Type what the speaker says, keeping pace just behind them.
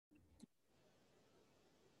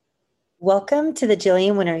Welcome to the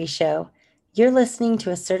Jillian Winnery Show. You're listening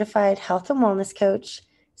to a certified health and wellness coach,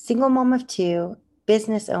 single mom of two,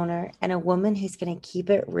 business owner, and a woman who's going to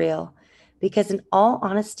keep it real. Because, in all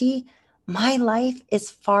honesty, my life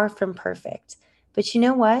is far from perfect. But you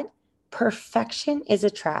know what? Perfection is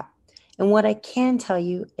a trap. And what I can tell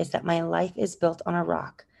you is that my life is built on a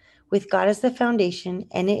rock, with God as the foundation,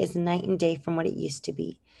 and it is night and day from what it used to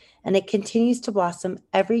be, and it continues to blossom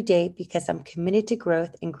every day because I'm committed to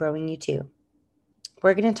growth and growing you too.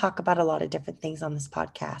 We're going to talk about a lot of different things on this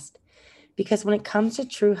podcast because when it comes to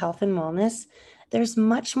true health and wellness, there's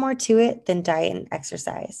much more to it than diet and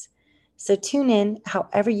exercise. So tune in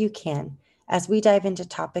however you can as we dive into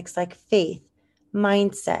topics like faith,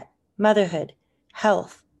 mindset, motherhood,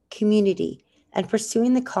 health, community, and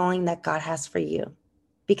pursuing the calling that God has for you.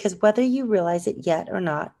 Because whether you realize it yet or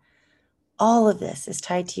not, all of this is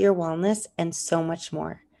tied to your wellness and so much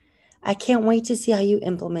more. I can't wait to see how you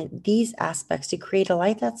implement these aspects to create a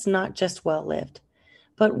life that's not just well lived,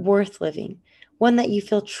 but worth living, one that you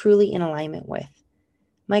feel truly in alignment with.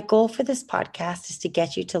 My goal for this podcast is to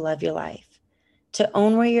get you to love your life, to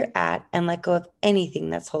own where you're at and let go of anything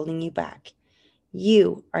that's holding you back.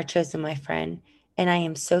 You are chosen, my friend, and I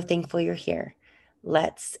am so thankful you're here.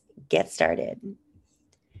 Let's get started.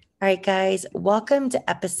 All right, guys, welcome to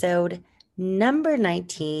episode number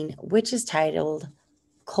 19, which is titled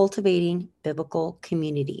Cultivating Biblical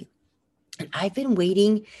Community. And I've been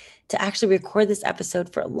waiting to actually record this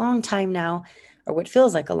episode for a long time now, or what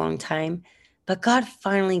feels like a long time, but God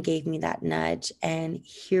finally gave me that nudge, and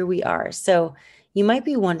here we are. So you might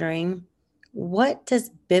be wondering, what does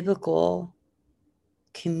biblical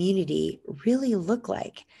community really look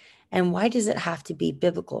like? And why does it have to be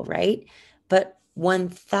biblical, right? But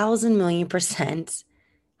 1000 million percent,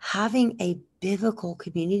 having a biblical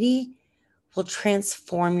community will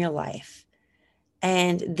transform your life.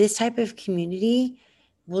 And this type of community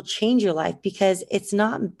will change your life because it's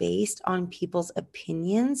not based on people's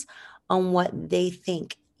opinions on what they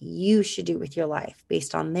think you should do with your life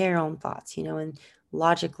based on their own thoughts, and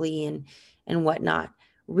logically and whatnot.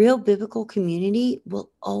 Real biblical community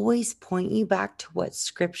will always point you back to what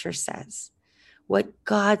scripture says, what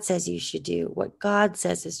God says you should do, what God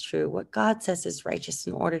says is true, what God says is righteous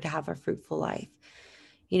in order to have a fruitful life.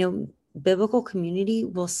 Biblical community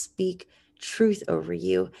will speak truth over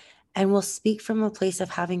you and will speak from a place of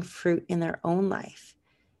having fruit in their own life.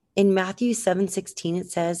 In Matthew 7:16,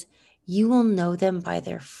 it says, "You will know them by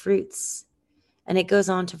their fruits." And it goes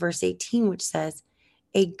on to verse 18, which says,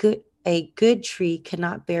 a good tree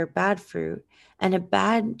cannot bear bad fruit, and a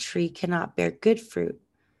bad tree cannot bear good fruit.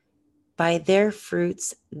 By their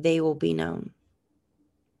fruits they will be known.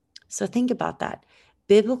 So think about that.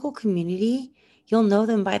 Biblical community, you'll know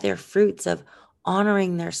them by their fruits of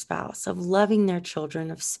honoring their spouse, of loving their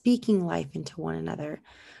children, of speaking life into one another,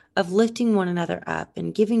 of lifting one another up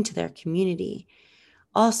and giving to their community.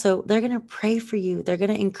 Also, they're going to pray for you. They're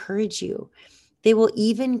going to encourage you. They will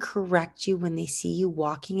even correct you when they see you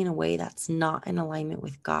walking in a way that's not in alignment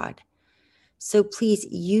with God. So please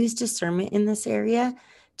use discernment in this area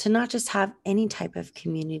to not just have any type of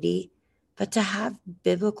community, but to have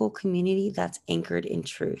biblical community that's anchored in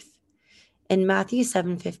truth. In Matthew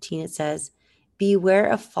 7:15, it says, "Beware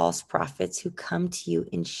of false prophets who come to you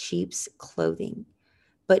in sheep's clothing,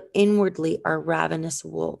 but inwardly are ravenous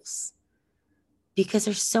wolves." Because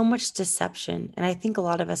there's so much deception. And I think a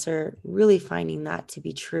lot of us are really finding that to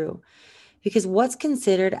be true. Because what's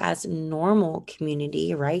considered as normal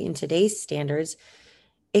community, right, in today's standards,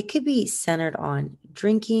 it could be centered on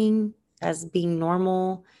drinking as being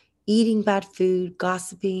normal, eating bad food,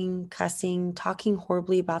 gossiping, cussing, talking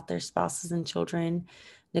horribly about their spouses and children,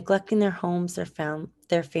 neglecting their homes,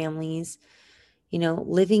 their families,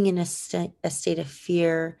 living in a state of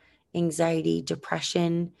fear, anxiety,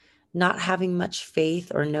 depression, not having much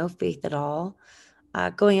faith or no faith at all,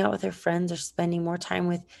 going out with their friends or spending more time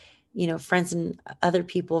with, friends and other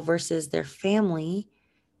people versus their family.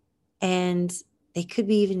 And they could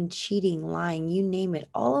be even cheating, lying, you name it.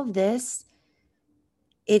 All of this,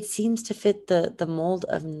 it seems to fit the mold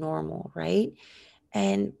of normal, right?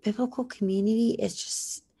 And biblical community is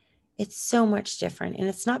just, it's so much different. And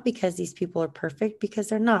it's not because these people are perfect, because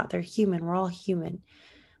they're not. They're human. We're all human.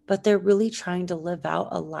 But they're really trying to live out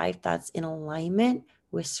a life that's in alignment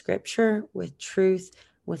with scripture, with truth,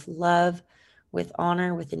 with love, with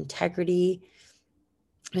honor, with integrity,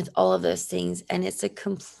 with all of those things. And it's a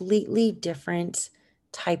completely different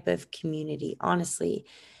type of community, honestly.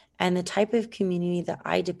 And the type of community that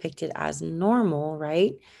I depicted as normal,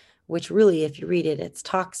 right? Which really, if you read it, it's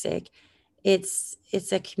toxic. It's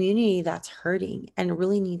a community that's hurting and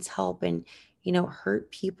really needs help. And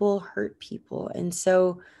hurt people hurt people. And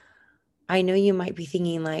so I know you might be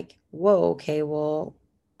thinking, like, whoa, okay, well,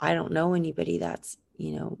 I don't know anybody that's,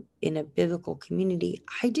 in a biblical community.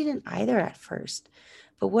 I didn't either at first.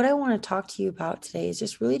 But what I want to talk to you about today is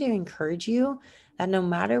just really to encourage you that no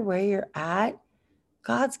matter where you're at,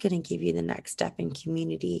 God's going to give you the next step in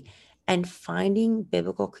community. And finding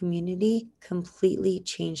biblical community completely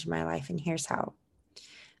changed my life. And here's how.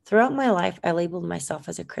 Throughout my life, I labeled myself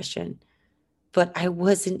as a Christian, but I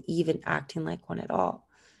wasn't even acting like one at all.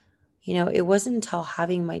 It wasn't until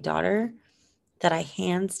having my daughter that I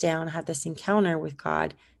hands down had this encounter with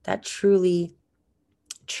God that truly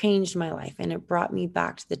changed my life. And it brought me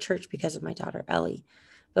back to the church because of my daughter, Ellie.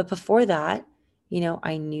 But before that,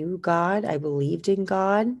 I knew God, I believed in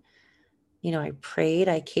God. I prayed.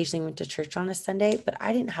 I occasionally went to church on a Sunday, but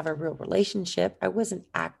I didn't have a real relationship. I wasn't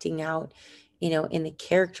acting out, in the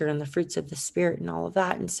character and the fruits of the Spirit and all of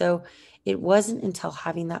that. And so it wasn't until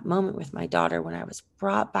having that moment with my daughter when I was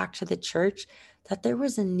brought back to the church that there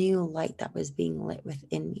was a new light that was being lit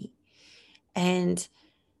within me. And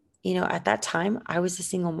at that time, I was a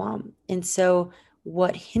single mom. And so,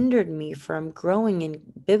 what hindered me from growing in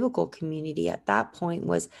biblical community at that point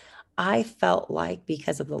was I felt like,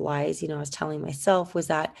 because of the lies, I was telling myself, was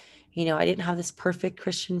that, I didn't have this perfect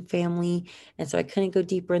Christian family. And so I couldn't go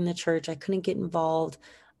deeper in the church. I couldn't get involved.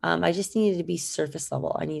 I just needed to be surface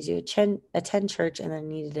level. I needed to attend church, and I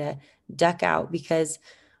needed to duck out because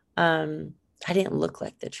I didn't look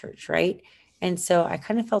like the church, right? And so I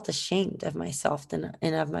kind of felt ashamed of myself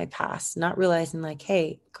and of my past, not realizing, like,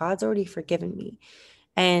 hey, God's already forgiven me.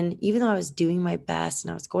 And even though I was doing my best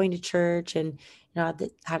and I was going to church and,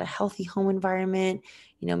 had a healthy home environment,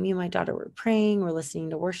 me and my daughter were praying, we're listening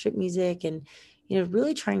to worship music and,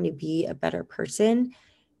 really trying to be a better person.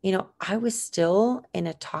 I was still in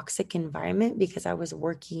a toxic environment because I was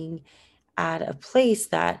working at a place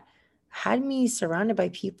that had me surrounded by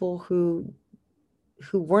people who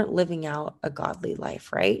weren't living out a godly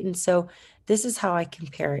life, right? And so this is how I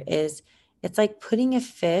compare it is it's like putting a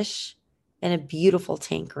fish in a beautiful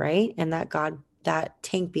tank, right? And that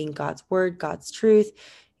tank being God's word, God's truth,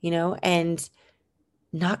 and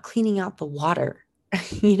not cleaning out the water,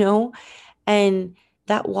 you know? And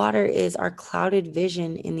that water is our clouded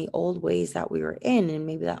vision in the old ways that we were in and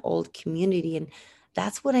maybe that old community. And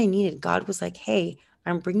that's what I needed. God was like, hey,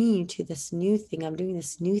 I'm bringing you to this new thing. I'm doing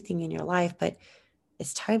this new thing in your life, but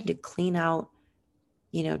it's time to clean out,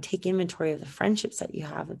 take inventory of the friendships that you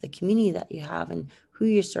have, of the community that you have, and who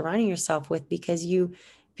you're surrounding yourself with, because you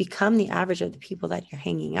become the average of the people that you're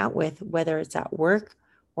hanging out with, whether it's at work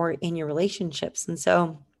or in your relationships. And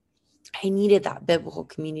so I needed that biblical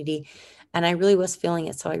community and I really was feeling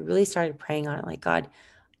it. So I really started praying on it, like, God,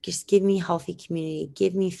 just give me healthy community,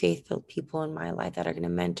 give me faith-filled people in my life that are going to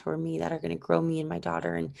mentor me, that are going to grow me and my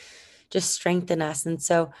daughter and just strengthen us. And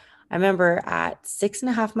so I remember at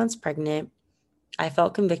 6.5 months pregnant, I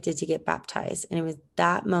felt convicted to get baptized. And it was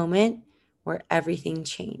that moment where everything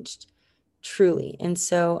changed, truly. And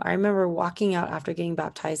so I remember walking out after getting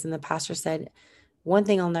baptized, and the pastor said, one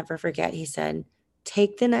thing I'll never forget, he said,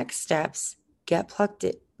 take the next steps, get plugged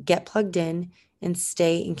in, and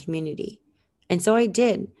stay in community. And so I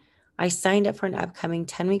did. I signed up for an upcoming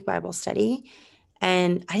 10-week Bible study,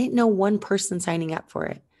 and I didn't know one person signing up for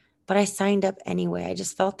it, but I signed up anyway. I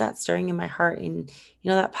just felt that stirring in my heart. And,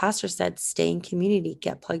 that pastor said, stay in community,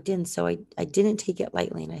 get plugged in. So I didn't take it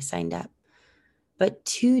lightly and I signed up. But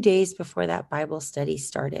 2 days before that Bible study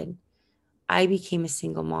started, I became a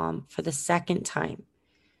single mom for the second time.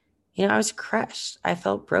 I was crushed. I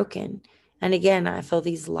felt broken. And again, I feel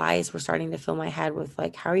these lies were starting to fill my head with,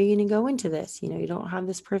 like, how are you going to go into this? You don't have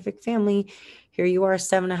this perfect family. Here you are,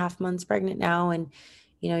 7.5 months pregnant now, and,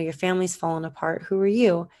 your family's fallen apart. Who are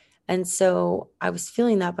you? And so I was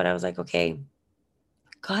feeling that, but I was like, okay,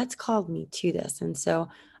 God's called me to this. And so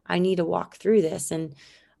I need to walk through this. And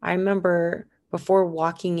I remember before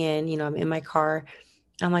walking in, I'm in my car.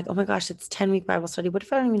 I'm like, oh my gosh, it's 10-week Bible study. What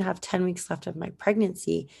if I don't even have 10 weeks left of my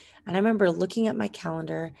pregnancy? And I remember looking at my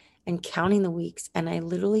calendar and counting the weeks. And I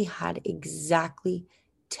literally had exactly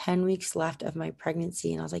 10 weeks left of my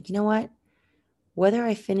pregnancy. And I was like, you know what? Whether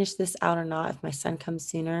I finish this out or not, if my son comes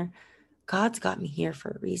sooner, God's got me here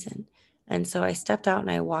for a reason. And so I stepped out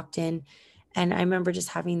and I walked in, and I remember just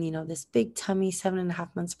having, this big tummy,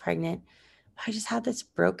 7.5 months pregnant. I just had this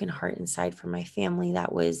broken heart inside for my family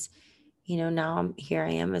that was, now here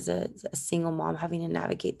I am as a single mom having to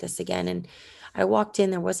navigate this again. And I walked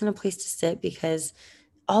in, there wasn't a place to sit because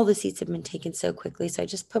all the seats had been taken so quickly. So I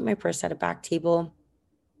just put my purse at a back table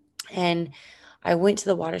and I went to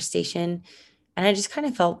the water station, and I just kind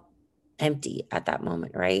of felt empty at that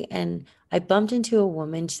moment, right? And I bumped into a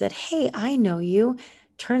woman. She said, "Hey, I know you."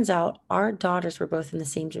 Turns out our daughters were both in the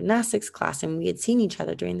same gymnastics class, and we had seen each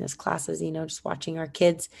other during those classes, just watching our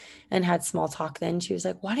kids, and had small talk then. She was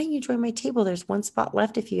like, "Why don't you join my table? There's one spot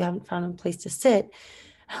left if you haven't found a place to sit."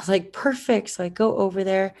 I was like, "Perfect." So I go over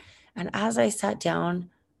there. And as I sat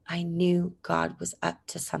down, I knew God was up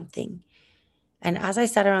to something. And as I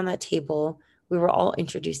sat around that table, we were all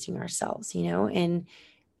introducing ourselves, and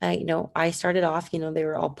I started off, they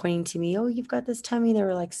were all pointing to me, "Oh, you've got this tummy." They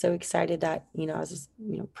were like so excited that, I was just,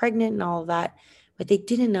 pregnant and all of that, but they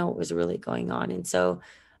didn't know what was really going on. And so,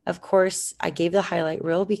 of course, I gave the highlight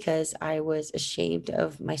reel because I was ashamed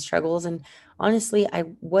of my struggles. And honestly, I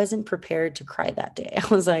wasn't prepared to cry that day. I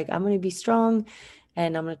was like, I'm going to be strong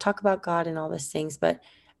and I'm going to talk about God and all these things. But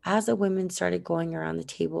as the women started going around the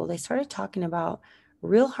table, they started talking about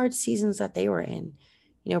real hard seasons that they were in,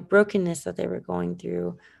 brokenness that they were going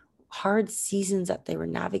through, hard seasons that they were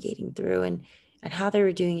navigating through, and how they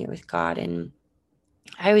were doing it with God. And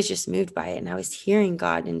I was just moved by it, and I was hearing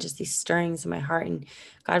God and just these stirrings in my heart, and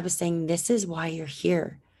God was saying, "This is why you're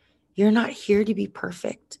here. You're not here to be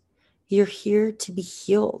perfect. You're here to be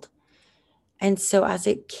healed." And so as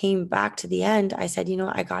it came back to the end, I said,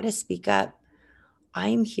 I got to speak up.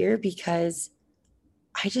 I'm here because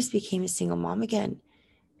I just became a single mom again.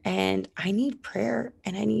 And I need prayer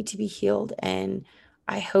and I need to be healed. And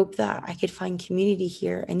I hope that I could find community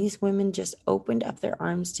here. And these women just opened up their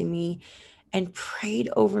arms to me and prayed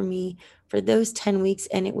over me for those 10 weeks.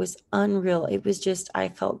 And it was unreal. It was just, I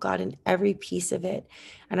felt God in every piece of it.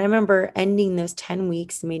 And I remember ending those 10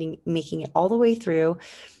 weeks, making it all the way through.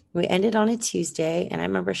 We ended on a Tuesday, and I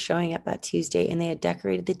remember showing up that Tuesday, and they had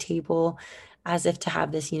decorated the table as if to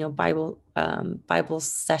have this, Bible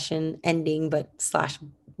session ending, but slash,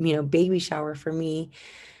 baby shower for me,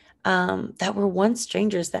 that were once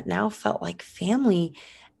strangers that now felt like family.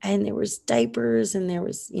 And there was diapers, and there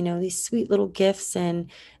was, these sweet little gifts, and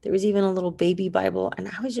there was even a little baby Bible. And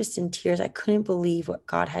I was just in tears. I couldn't believe what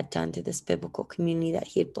God had done to this biblical community that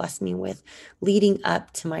He had blessed me with, leading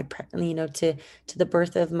up to to the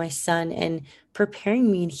birth of my son, and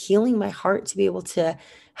preparing me and healing my heart to be able to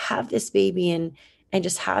have this baby, and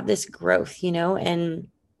just have this growth, and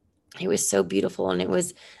it was so beautiful. And it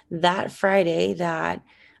was that Friday that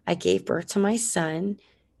I gave birth to my son,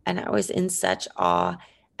 and I was in such awe.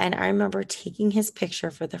 And I remember taking his picture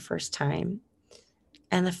for the first time.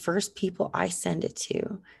 And the first people I sent it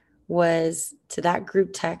to was to that group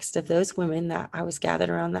text of those women that I was gathered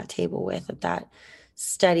around that table with at that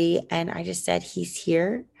study. And I just said, "He's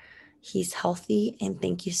here. He's healthy. And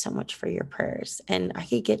thank you so much for your prayers." And I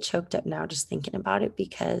could get choked up now just thinking about it,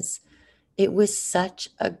 because it was such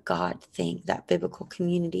a God thing, that biblical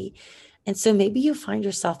community. And so maybe you find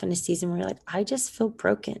yourself in a season where you're like, "I just feel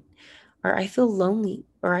broken, or I feel lonely,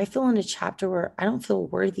 or I feel in a chapter where I don't feel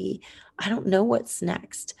worthy. I don't know what's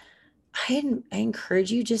next." I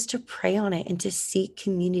encourage you just to pray on it and to seek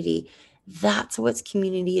community. That's what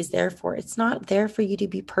community is there for. It's not there for you to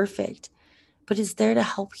be perfect, but it's there to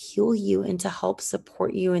help heal you and to help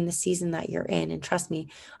support you in the season that you're in. And trust me,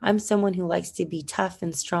 I'm someone who likes to be tough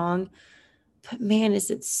and strong, but man,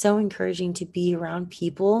 is it so encouraging to be around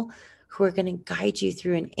people who are going to guide you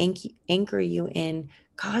through and anchor you in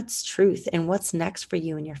God's truth and what's next for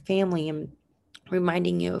you and your family, and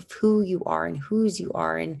reminding you of who you are and whose you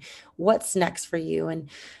are and what's next for you and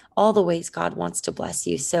all the ways God wants to bless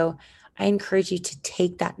you. So I encourage you to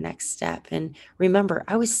take that next step. And remember,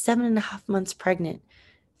 I was 7.5 months pregnant,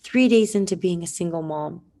 3 days into being a single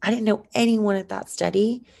mom. I didn't know anyone at that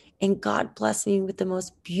study. And God blessed me with the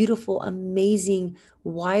most beautiful, amazing,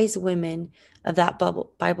 wise women of that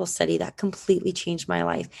Bible study that completely changed my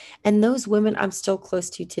life. And those women I'm still close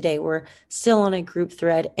to today. We're still on a group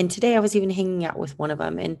thread. And today I was even hanging out with one of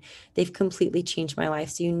them, and they've completely changed my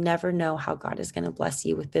life. So you never know how God is going to bless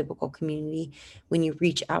you with biblical community when you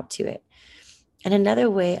reach out to it. And another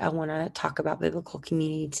way I want to talk about biblical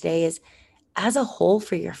community today is as a whole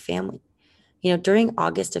for your family. During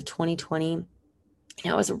August of 2020,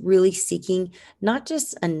 I was really seeking not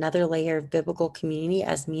just another layer of biblical community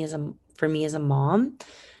for me as a mom,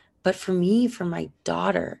 but for my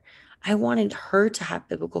daughter. I wanted her to have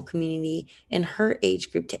biblical community in her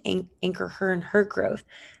age group to anchor her in her growth.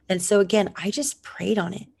 And so again, I just prayed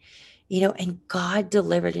on it, and God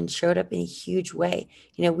delivered and showed up in a huge way.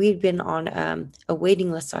 We'd been on a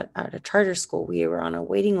waiting list at a charter school. We were on a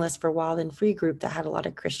waiting list for Wild and Free group that had a lot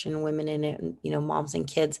of Christian women in it, and, moms and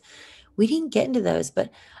kids. We didn't get into those,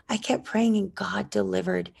 but I kept praying and God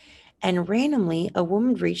delivered. And randomly, a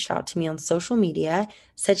woman reached out to me on social media,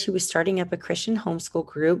 said she was starting up a Christian homeschool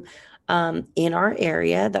group. in our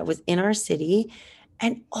area that was in our city,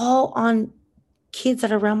 and all on kids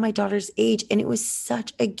that are around my daughter's age. And it was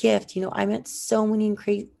such a gift. I met so many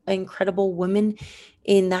incredible women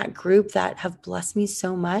in that group that have blessed me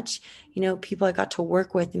so much. People I got to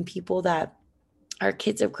work with and people that our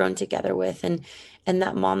kids have grown together with, and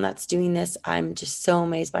that mom that's doing this, I'm just so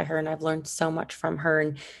amazed by her, and I've learned so much from her.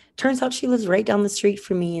 And turns out she lives right down the street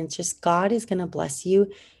from me, and just God is going to bless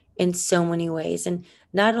you in so many ways. And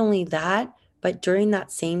not only that, but during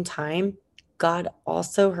that same time, God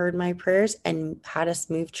also heard my prayers and had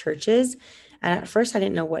us move churches. And at first I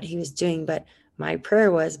didn't know what he was doing, but my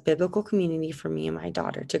prayer was biblical community for me and my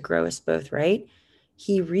daughter to grow us both, right?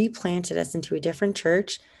 He replanted us into a different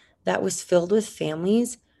church that was filled with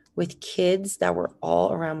families with kids that were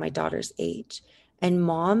all around my daughter's age, and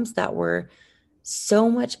moms that were so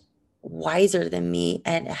much wiser than me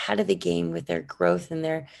and ahead of the game with their growth and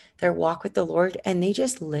their walk with the Lord. And they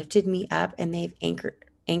just lifted me up, and they've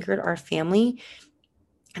anchored our family,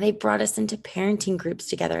 and they brought us into parenting groups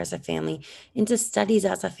together as a family, into studies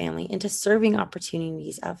as a family, into serving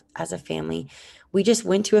opportunities as a family. We just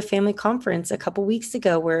went to a family conference a couple weeks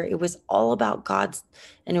ago where it was all about God's,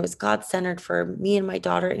 and it was God centered for me and my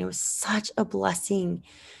daughter. And it was such a blessing.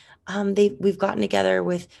 We've gotten together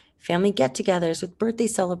with family get-togethers, with birthday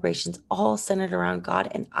celebrations, all centered around God.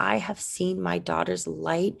 And I have seen my daughter's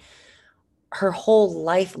light, her whole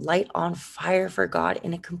life light on fire for God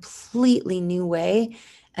in a completely new way.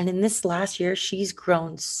 And in this last year, she's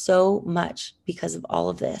grown so much because of all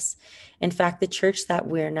of this. In fact, the church that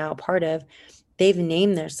we're now part of, they've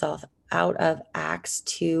named themselves out of Acts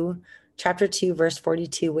 2, chapter 2, verse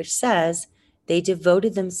 42, which says, they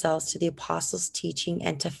devoted themselves to the apostles' teaching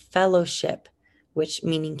and to fellowship, which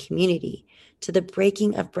meaning community, to the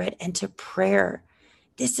breaking of bread and to prayer.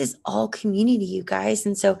 This is all community, you guys.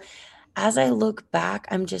 And so as I look back,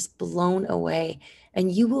 I'm just blown away,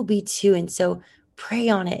 and you will be too. And so pray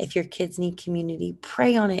on it if your kids need community.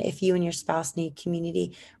 Pray on it if you and your spouse need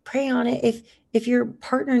community. Pray on it if your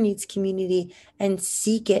partner needs community, and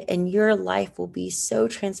seek it, and your life will be so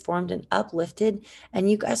transformed and uplifted,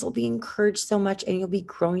 and you guys will be encouraged so much, and you'll be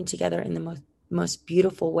growing together in the most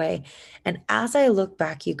beautiful way. And as I look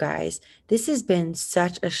back, you guys, this has been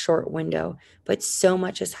such a short window, but so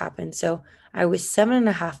much has happened. So I was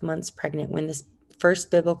 7.5 months pregnant when this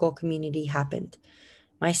first biblical community happened.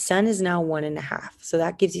 My son is now 1.5. So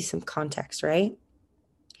that gives you some context, right?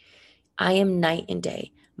 I am night and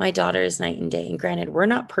day. My daughter is night and day. And granted, we're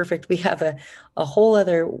not perfect. We have a whole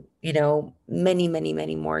other, many, many,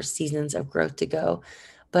 many more seasons of growth to go.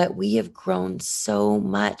 But we have grown so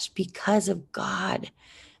much because of God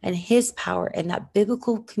and his power and that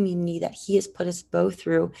biblical community that he has put us both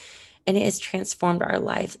through. And it has transformed our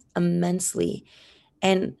lives immensely.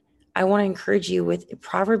 And I want to encourage you with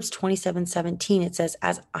Proverbs 27:17. It says,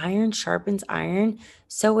 as iron sharpens iron,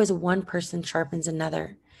 so as one person sharpens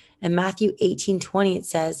another. And Matthew 18:20, it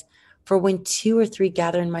says, for when two or three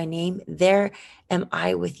gather in my name, there am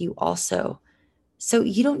I with you also. So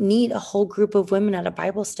you don't need a whole group of women at a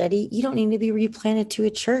Bible study. You don't need to be replanted to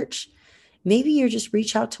a church. Maybe you just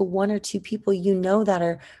reach out to one or two people that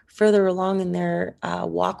are further along in their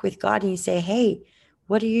walk with God, and you say, hey,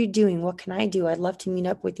 what are you doing? What can I do? I'd love to meet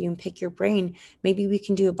up with you and pick your brain. Maybe we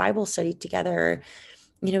can do a Bible study together,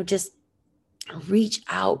 or, just reach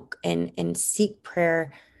out and seek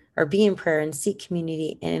prayer, or be in prayer and seek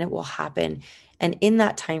community, and it will happen. And in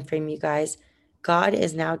that time frame, you guys, God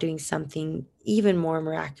is now doing something even more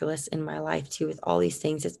miraculous in my life too, with all these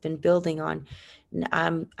things it's been building on.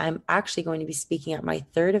 And I'm actually going to be speaking at my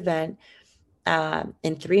third event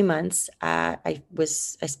in 3 months. I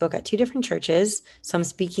spoke at two different churches, so I'm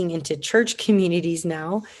speaking into church communities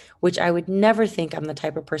now, which I would never think I'm the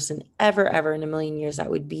type of person ever in a million years that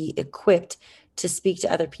would be equipped to speak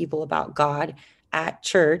to other people about God at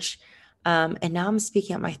church. And now I'm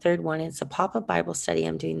speaking at my third one. It's a pop-up Bible study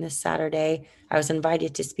I'm doing this Saturday. I was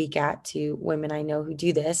invited to speak at to women I know who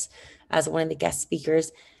do this as one of the guest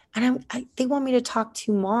speakers. And they want me to talk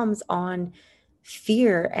to moms on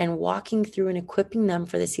fear and walking through and equipping them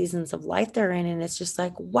for the seasons of life they're in. And it's just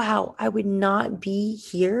like, wow, I would not be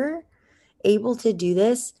here able to do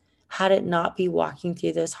this had it not be walking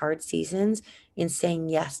through those hard seasons and saying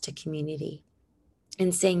yes to community,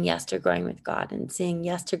 and saying yes to growing with God, and saying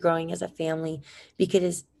yes to growing as a family,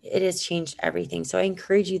 because it has changed everything. So I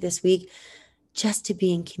encourage you this week just to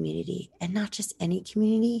be in community, and not just any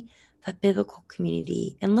community, but biblical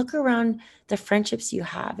community. And look around the friendships you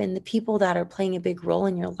have and the people that are playing a big role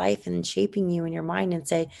in your life and shaping you in your mind, and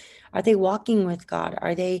say, are they walking with God?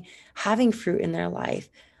 Are they having fruit in their life?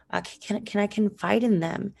 Can I confide in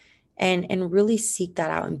them? and really seek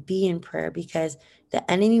that out and be in prayer, because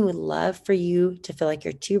the enemy would love for you to feel like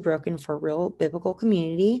you're too broken for real biblical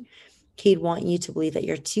community. He'd want you to believe that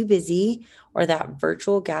you're too busy, or that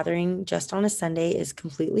virtual gathering just on a Sunday is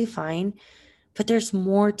completely fine. But there's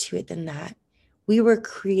more to it than that. We were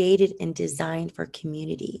created and designed for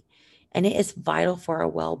community, and it is vital for our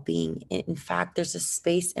well being. In fact, there's a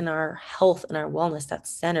space in our health and our wellness that's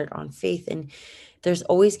centered on faith. And there's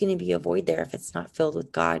always going to be a void there if it's not filled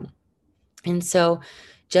with God. And so,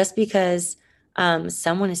 just because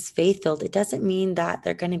someone is faith filled, it doesn't mean that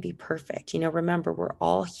they're going to be perfect. Remember, we're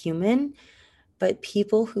all human, but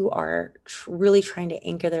people who are really trying to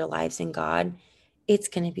anchor their lives in God, it's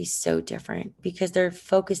going to be so different because they're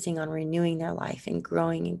focusing on renewing their life and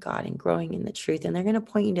growing in God and growing in the truth. And they're going to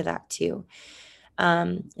point you to that too.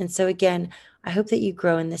 And so, again, I hope that you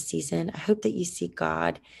grow in this season. I hope that you seek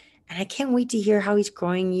God. And I can't wait to hear how he's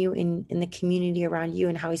growing you in the community around you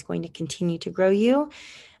and how he's going to continue to grow you.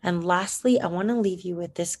 And lastly, I want to leave you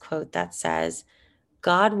with this quote that says,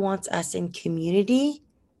 God wants us in community,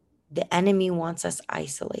 the enemy wants us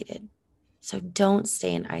isolated. So don't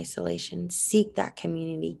stay in isolation. Seek that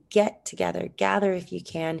community, get together, gather if you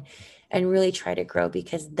can, and really try to grow,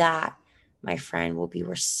 because that, my friend, will be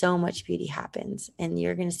where so much beauty happens. And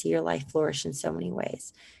you're going to see your life flourish in so many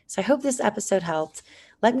ways. So I hope this episode helped.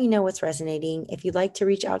 Let me know what's resonating. If you'd like to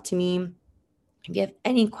reach out to me, if you have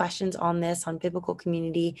any questions on this, on biblical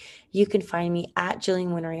community, you can find me at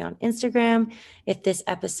Jillian Winnery on Instagram. If this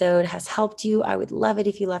episode has helped you, I would love it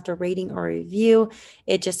if you left a rating or a review.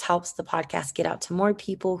 It just helps the podcast get out to more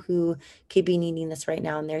people who could be needing this right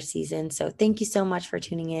now in their season. So thank you so much for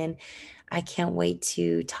tuning in. I can't wait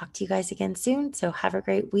to talk to you guys again soon. So have a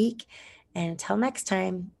great week. And until next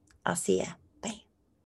time, I'll see ya.